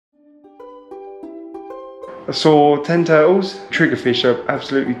I saw 10 turtles. Triggerfish are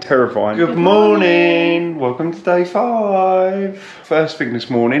absolutely terrifying. Good morning. Welcome to day 5. First thing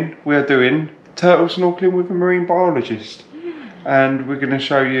this morning, we are doing turtle snorkeling with a marine biologist. And we're going to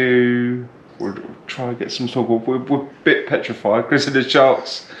show you, we'll try to get some snorkel. We're a bit petrified because of the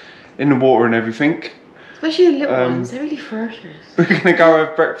sharks in the water and everything. Especially the little ones, they're really ferocious. We're going to go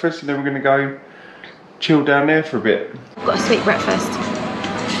have breakfast and then we're going to go chill down there for a bit. I've got a sweet breakfast.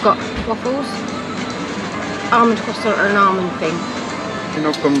 I've got waffles, almond croissant and an almond thing. And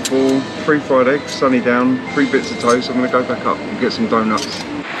I've gone for 3 fried eggs, sunny down, 3 bits of toast. I'm going to go back up and get some donuts.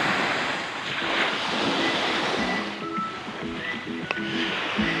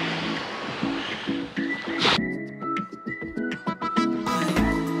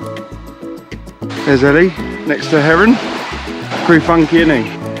 There's Ellie, next to Heron. Pretty funky, isn't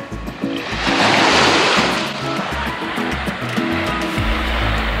he?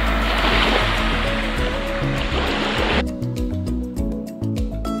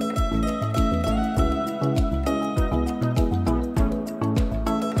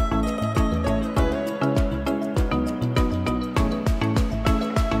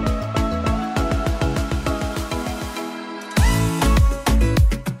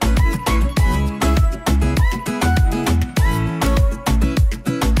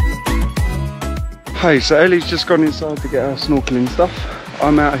 Hey, so Ellie's just gone inside to get her snorkeling stuff.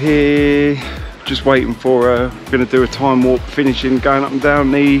 I'm out here just waiting for her. Gonna do a time warp, finishing going up and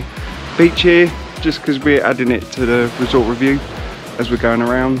down the beach here, just because we're adding it to the resort review as we're going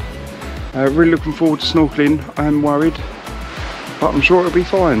around. Really looking forward to snorkeling. I am worried, but I'm sure it'll be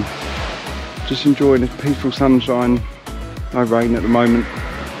fine. Just enjoying the peaceful sunshine. No rain at the moment.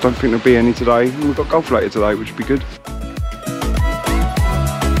 Don't think there'll be any today. And we've got golf later today, which would be good.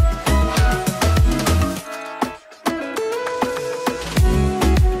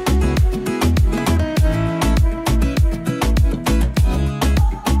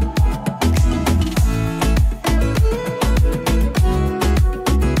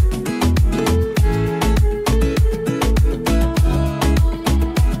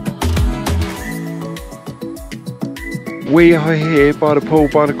 We are here by the pool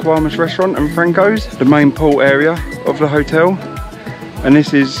by the Kiwanis restaurant and Franco's, the main pool area of the hotel. And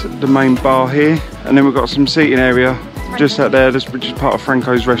this is the main bar here. And then we've got some seating area just out there, which is part of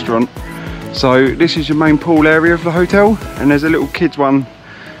Franco's restaurant. So this is your main pool area of the hotel. And there's a little kids one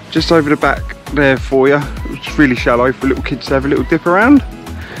just over the back there for you, which is really shallow for little kids to have a little dip around.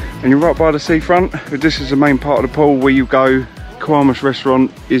 And you're right by the seafront. This is the main part of the pool where you go. Kiwanis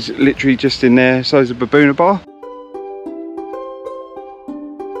restaurant is literally just in there. So is a Baboona bar.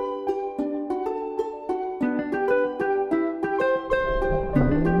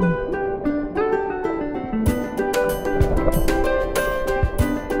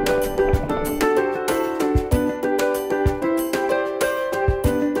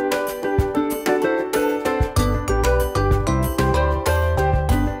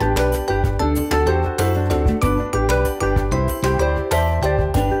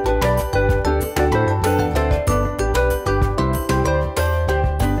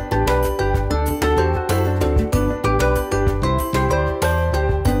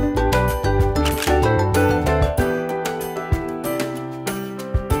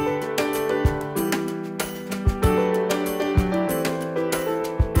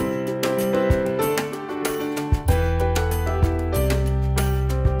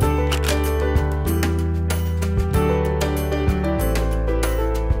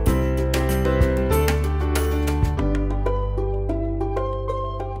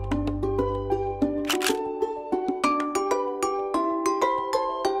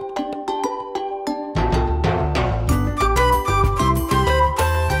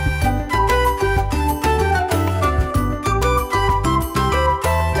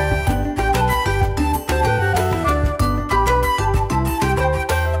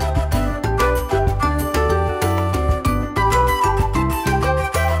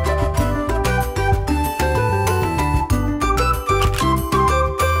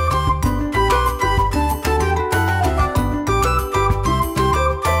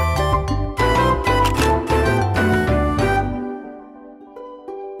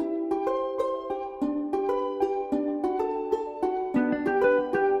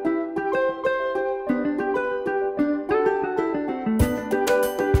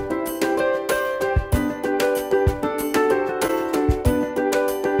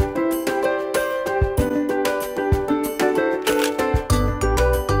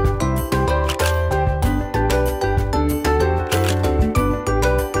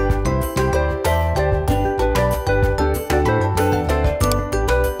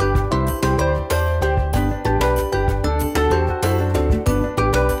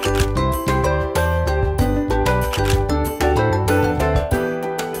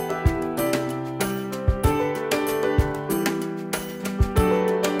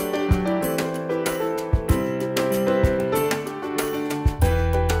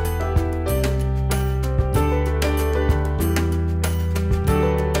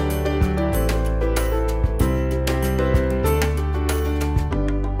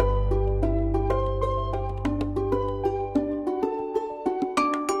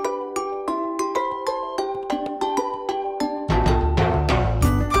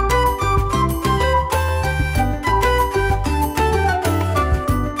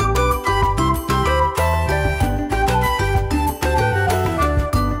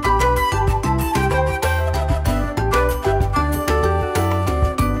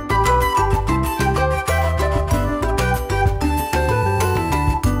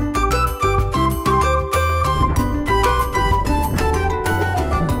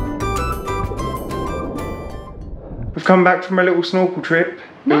 come back from a little snorkel trip.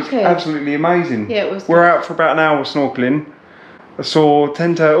 It was absolutely amazing. Yeah, it was. We're out for about an hour snorkeling. I saw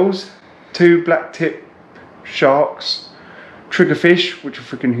 10 turtles, 2 black tip sharks, triggerfish, which are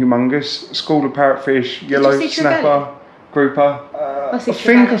freaking humongous, a school of parrotfish, yellow snapper, grouper. I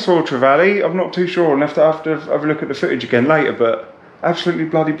think I saw a trevally. I'm not too sure. I'll have to have a look at the footage again later, but absolutely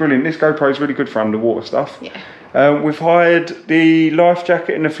bloody brilliant. This GoPro is really good for underwater stuff. Yeah. We've hired the life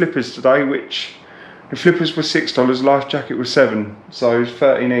jacket and the flippers today, which the flippers were $6, life jacket was $7, so it's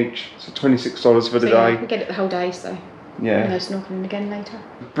 13 each, so $26 for the day. We get it the whole day, so yeah. We'll go snorkeling again later.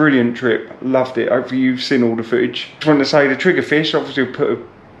 Brilliant trip, loved it. Hopefully you've seen all the footage. Just wanted to say the triggerfish, obviously we'll put a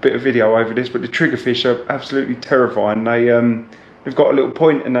bit of video over this, but the triggerfish are absolutely terrifying. They've got a little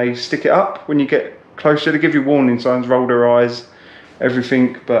point and they stick it up when you get closer. They give you warning signs, roll their eyes,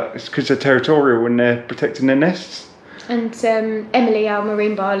 everything, but it's because they're territorial when they're protecting their nests. And Emily, our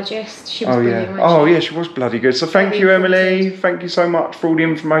marine biologist, she was brilliant. Oh yeah, she was bloody good. So thank you, Emily. Thank you so much for all the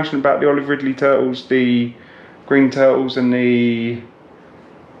information about the olive ridley turtles, the green turtles and the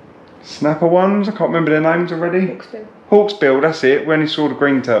snapper ones. I can't remember their names already. Hawksbill. Hawksbill, that's it. We only saw the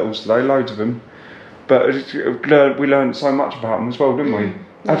green turtles today, loads of them. But we learned so much about them as well, didn't we?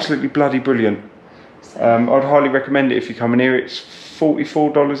 Yeah. Absolutely bloody brilliant. So, I'd highly recommend it if you're coming here. It's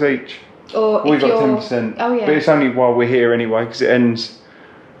 $44 each. Or we got 10%. Oh yeah. But it's only while we're here anyway, because it ends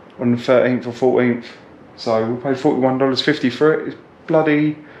on the 13th or 14th. So we'll pay $41.50 for it. It's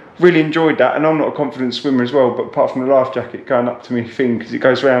bloody... Really enjoyed that, and I'm not a confident swimmer as well, but apart from the life jacket going up to me thing, because it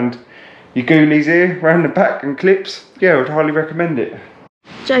goes round your ghoulies here, round the back and clips. Yeah, I would highly recommend it.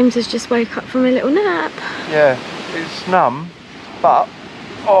 James has just woke up from a little nap. Yeah, it's numb, but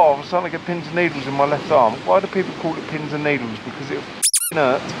oh, I'm starting to get pins and needles in my left arm. Why do people call it pins and needles? Because it would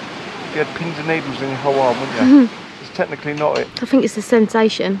hurt if you had pins and needles in your whole arm, wouldn't you? It's technically not it. I think it's the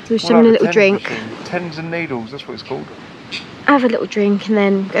sensation. So we're just having a little drink. Tens and needles, that's what it's called. Have a little drink and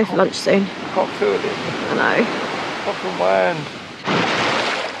then go for lunch soon. I can't feel it. I know. Not from my hand.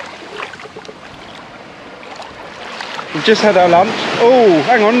 We've just had our lunch. Oh,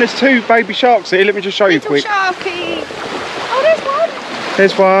 hang on, there's 2 baby sharks here. Let me just show you quick. Sharky. Oh, there's one.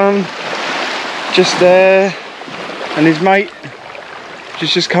 There's one. Just there. And his mate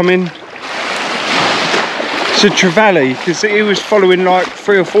just come in. It's a trevally, because he was following like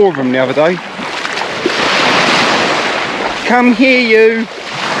 3 or 4 of them the other day. Come here, you.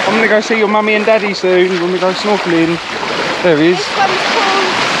 I'm going to go see your mummy and daddy soon when we go snorkeling. There he is. This one's called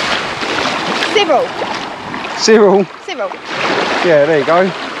Cyril. Cyril. Yeah, there you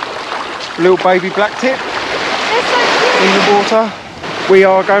go. Little baby black tip. They're so cute. In the water. We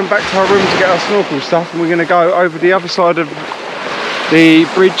are going back to our room to get our snorkel stuff, and we're going to go over the other side of the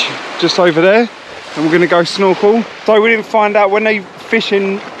bridge, just over there, and we're going to go snorkel. So we didn't find out when they fish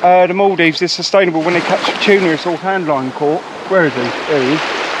in the Maldives is sustainable. When they catch tuna, it's all handline caught. Where is he? There he is.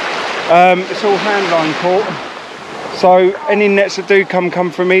 It's all handline caught. So any nets that do come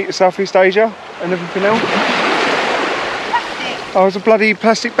from Southeast Asia and everything else. Plastic. Oh, it's a bloody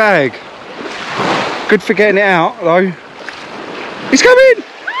plastic bag. Good for getting it out though. He's coming!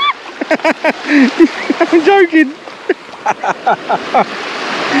 I'm joking.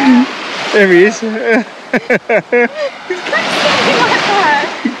 There he is.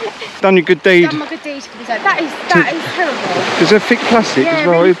 Done your good deed. Done my good deed. That is terrible. It's a thick plastic as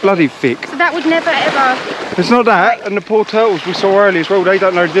well. Really, it's bloody thick. So that would never ever. It's not that, and the poor turtles we saw earlier as well. They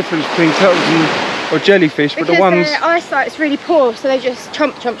don't know the difference between turtles or jellyfish, because but the ones their eyesight's really poor, so they just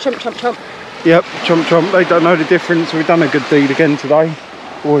chomp, chomp, chomp, chomp, chomp. Yep, chomp, chomp. They don't know the difference. We've done a good deed again today.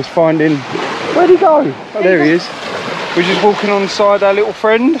 Always finding. Where'd he go? Oh, there he is. We're just walking on side our little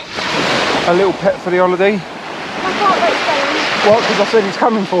friend, our little pet for the holiday. I can't wait to go. What? Because I said he's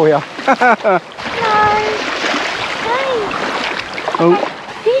coming for you. No. Oh.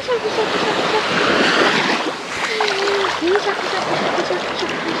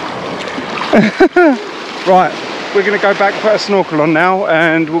 Right, we're going to go back, put a snorkel on now,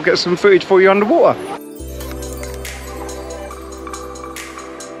 and we'll get some footage for you underwater.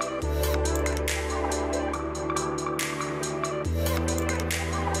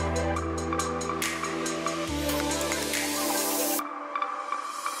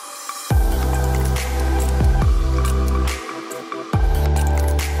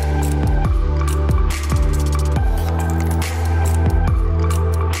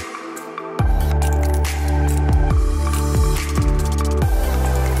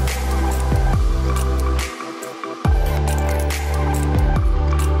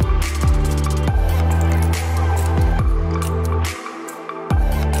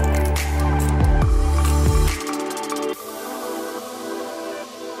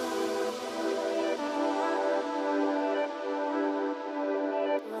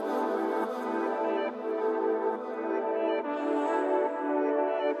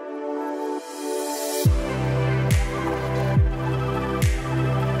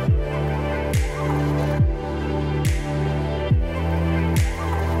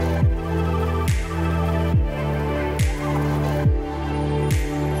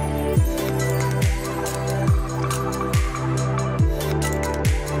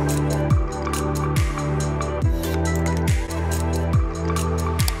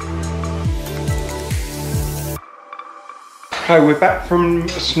 Okay, we're back from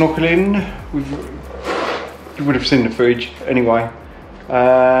snorkeling. You would have seen the footage anyway.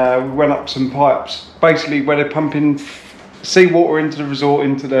 We went up some pipes, basically where they're pumping seawater into the resort,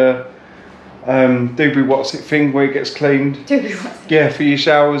 into the doobie what's it thing where it gets cleaned. Doobie what's it? Yeah, for your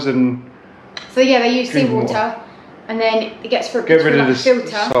showers and. So yeah, they use seawater, and then it gets rid of the filter,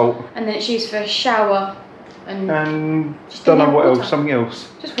 salt, and then it's used for a shower and don't know what else, something else.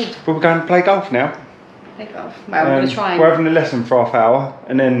 Just water. But we're going to play golf now. Play golf. Well, we're going to try. We're having a lesson for half hour,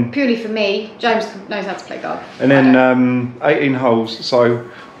 and then purely for me. James knows how to play golf. And then 18 holes. So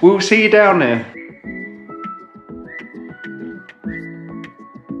we'll see you down there.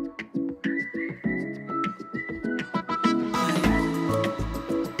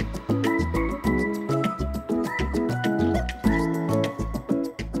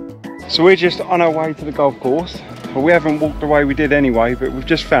 So we're just on our way to the golf course. We haven't walked the way we did anyway, but we've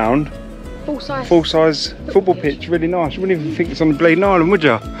just found full size football pitch, really nice. You wouldn't even think it's on the bleeding island, would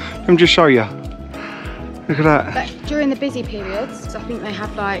you? Let me just show you. Look at that. But during the busy periods, I think they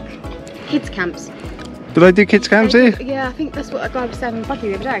have like kids camps. Do they do kids camps here? Yeah, I think that's what a guy was saying in Buggy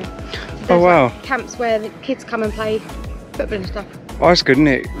the other day. Oh wow. Like camps where the kids come and play football and stuff. Oh, that's good, isn't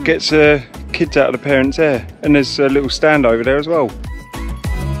it? Gets kids out of the parents' hair. And there's a little stand over there as well.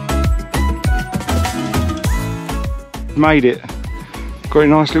 Made it. Got a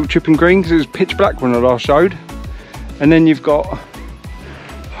nice little chipping green because it was pitch black when I last showed. And then you've got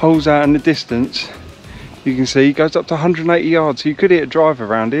holes out in the distance. You can see it goes up to 180 yards, so you could hit a drive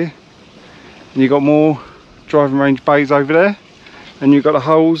around here. And you've got more driving range bays over there. And you've got the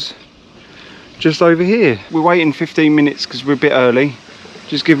holes just over here. We're waiting 15 minutes because we're a bit early.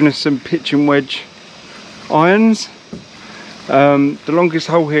 Just giving us some pitch and wedge irons. The longest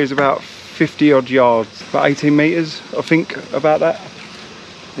hole here is about 50 odd yards, about 18 metres, I think, about that,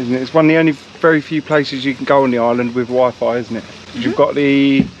 isn't it? It's one of the only very few places you can go on the island with Wi-Fi, isn't it? You've got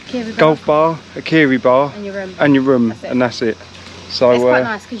the golf bar, a Kiri bar, and your room, and that's it. So it's quite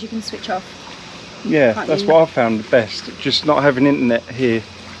nice because you can switch off. Yeah, that's what I've found the best, just not having internet here.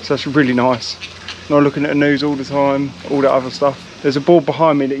 So that's really nice. Not looking at the news all the time, all that other stuff. There's a board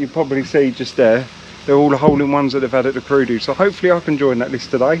behind me that you probably see just there. They're all the hole-in-ones that they've had at the Kuredu. So hopefully I can join that list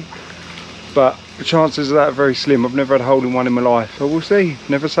today. But the chances of that are very slim. I've never had a hole-in-one in my life. But we'll see.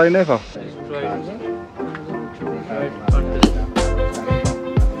 Never say never.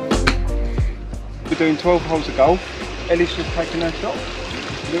 We're doing 12 holes of golf. Ellie's just taking her shot.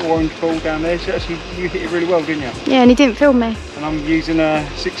 Little orange ball down there. So actually, you hit it really well, didn't you? Yeah, and he didn't film me. And I'm using a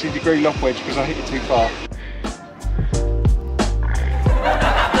 60-degree loft wedge because I hit it too far.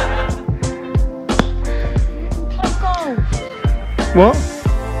 What?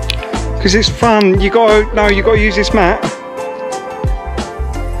 Because it's fun. You gotta use this mat.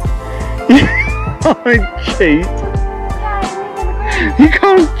 You can't cheat. You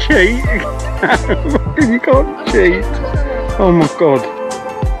can't cheat. You can't cheat. Oh my god.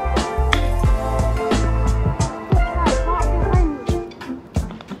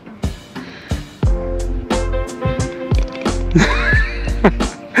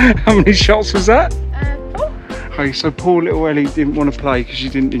 How many shots was that? Okay, so poor little Ellie didn't want to play because she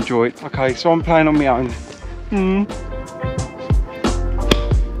didn't enjoy it. Okay, so I'm playing on my own.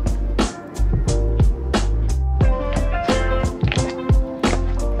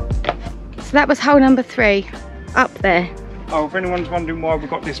 So that was hole number 3, up there. Oh, if anyone's wondering why we've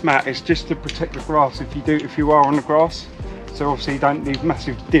got this mat, it's just to protect the grass if you are on the grass. So obviously you don't leave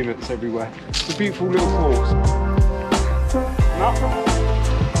massive divots everywhere. It's a beautiful little course. No.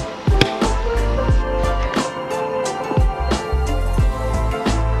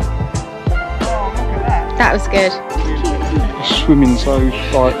 That was good. Swimming so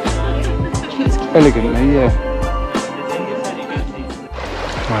like elegantly, yeah.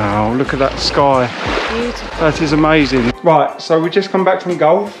 Wow, look at that sky. Beautiful. That is amazing. Right, so we just come back from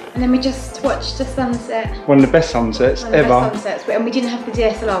golf. And then we just watched the sunset. One of the best sunsets ever. Best sunsets, and we didn't have the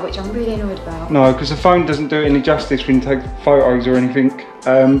DSLR, which I'm really annoyed about. No, because the phone doesn't do it any justice when you take photos or anything.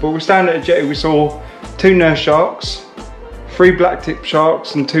 But we're standing at a jetty, we saw 2 nurse sharks, 3 black tip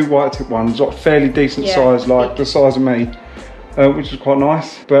sharks and 2 white tip ones, like fairly decent size, like the size of me, which is quite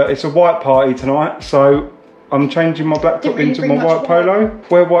nice. But it's a white party tonight, so I'm changing my black top into my white polo.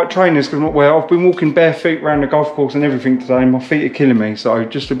 Wear white trainers because I've been walking bare feet around the golf course and everything today, and my feet are killing me, so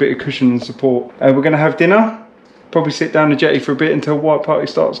just a bit of cushion and support. We're going to have dinner, probably sit down the jetty for a bit until white party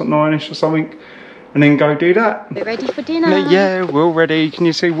starts at 9ish or something, and then go do that. We're ready for dinner. Yeah, we're all ready. Can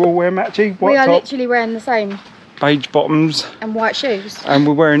you see we're all wearing matchy? White we are top, literally wearing the same. beige bottoms. And white shoes. And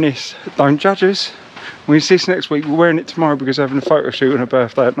we're wearing this. Don't judge us. When you see this next week, we're wearing it tomorrow because we're having a photo shoot on her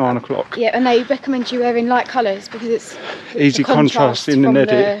birthday at 9 o'clock. Yeah, and they recommend you wearing light colours because it's easy contrast in an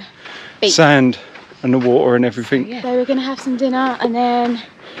edit. Sand and the water and everything. So we're going to have some dinner and then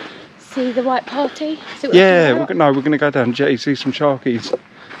see the white party. Yeah, we're going to go down jetty, see some sharkies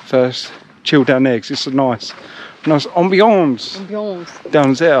first. Chill down there because it's a nice ambiance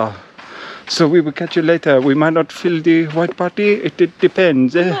down there. So we will catch you later. We might not fill the white party. It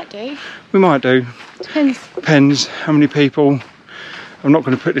depends. We might do. We might do. Depends. Depends how many people. I'm not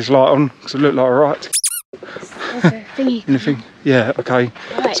going to put this light on because I look like a rat. There's a thingy. Anything? Yeah, okay.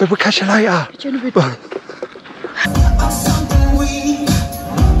 Right. So we'll catch you later.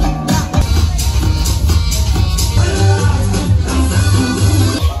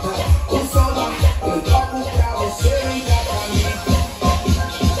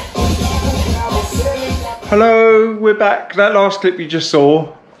 Hello, we're back. That last clip you just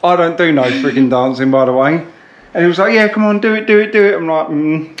saw, I don't do no frigging dancing, by the way. And he was like, yeah, come on, do it. I'm like,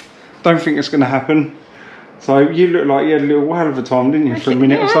 don't think it's going to happen. So you look like you had a little hell of a time, didn't you, for a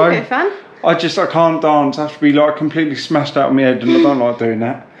minute or so? A bit of fun. I can't dance. I have to be like completely smashed out of my head, and I don't like doing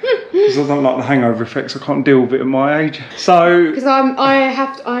that. Because I don't like the hangover effects. I can't deal with it at my age. So because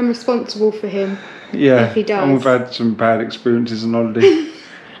I'm responsible for him. Yeah, if he does. And we've had some bad experiences on holiday.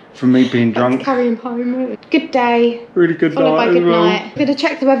 From me being drunk. Carry him home. Good day. Really good followed night. By good night. I'm gonna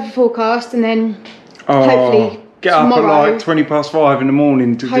check the weather forecast and then hopefully get tomorrow, up at like 5:20 in the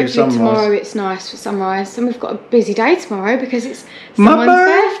morning to do sunrise. Tomorrow it's nice for sunrise. And we've got a busy day tomorrow because it's my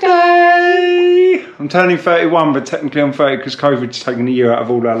someone's birthday. I'm turning 31, but technically I'm 30 because COVID's taken a year out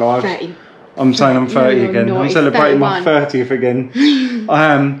of all our lives. 30. I'm saying I'm 30 again. I'm celebrating 31. My 30th again. I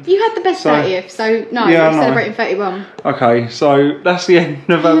am. You had the best 30th, so no, yeah, I'm celebrating 31. Okay, so that's the end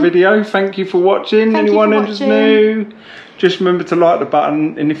of our video. Thank you for watching. Anyone who's new, just remember to like the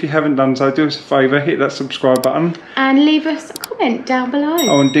button, and if you haven't done so, do us a favour, hit that subscribe button. And leave us a comment down below.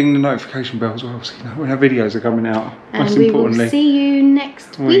 Oh, and ding the notification bell as well, so you know when our videos are coming out. And most importantly. We will see you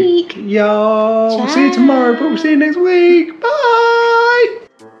next week. Yeah, see you tomorrow, but we'll see you next week. Bye.